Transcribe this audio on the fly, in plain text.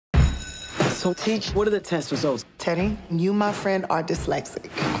So, teach, what are the test results? Teddy, you, my friend, are dyslexic.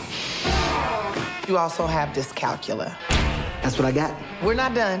 You also have dyscalculia. That's what I got. We're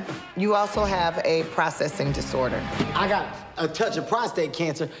not done. You also have a processing disorder. I got a touch of prostate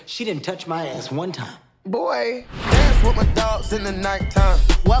cancer. She didn't touch my ass one time. Boy. Dance with my dogs in the nighttime.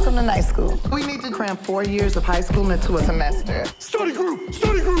 Welcome to night school. We need to cram 4 years of high school into a semester. Study group,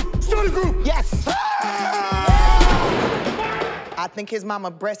 study group, study group. Yes! I think his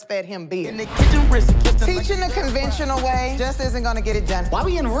mama breastfed him beer. In the kitchen, wrist, Teaching the conventional way just isn't gonna get it done. Why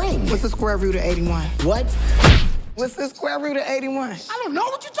we in the ring? What's the square root of 81? What? What's the square root of 81? I don't know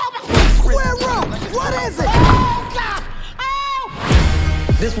what you're talking about. Square root! What is it? Oh, God!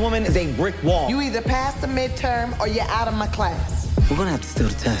 Oh! This woman is a brick wall. You either pass the midterm or you're out of my class. We're gonna have to steal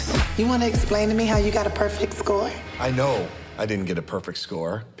the test. You wanna explain to me how you got a perfect score? I know I didn't get a perfect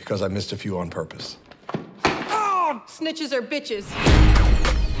score because I missed a few on purpose. Snitches are bitches.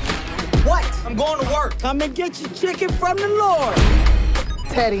 What? I'm going to work. Come and get your chicken from the Lord.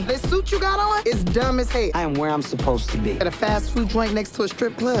 Teddy, this suit you got on is dumb as hell. I am where I'm supposed to be. At a fast food joint next to a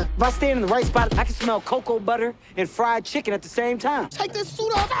strip club. If I stand in the right spot, I can smell cocoa butter and fried chicken at the same time. Take this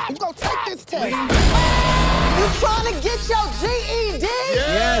suit off. You gonna take this test. You trying to get your GED?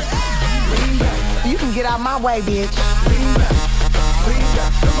 Yes. You can get out my way, bitch.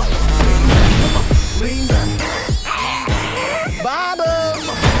 Baba!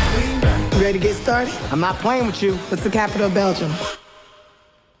 You ready to get started? I'm not playing with you. What's the capital of Belgium?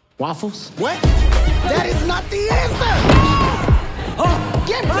 Waffles? What? That is not the answer! Oh,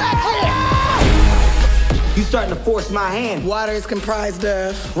 Get back here! you starting to force my hand. Water is comprised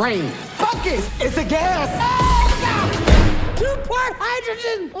of... Rain. Focus! It's a gas. 2-part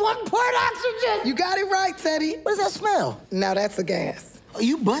hydrogen, 1-part oxygen. You got it right, Teddy. What does that smell? Now that's a gas.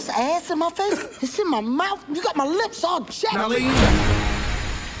 You bust ass in my face? It's in my mouth. You got my lips all chapped. Now lean back.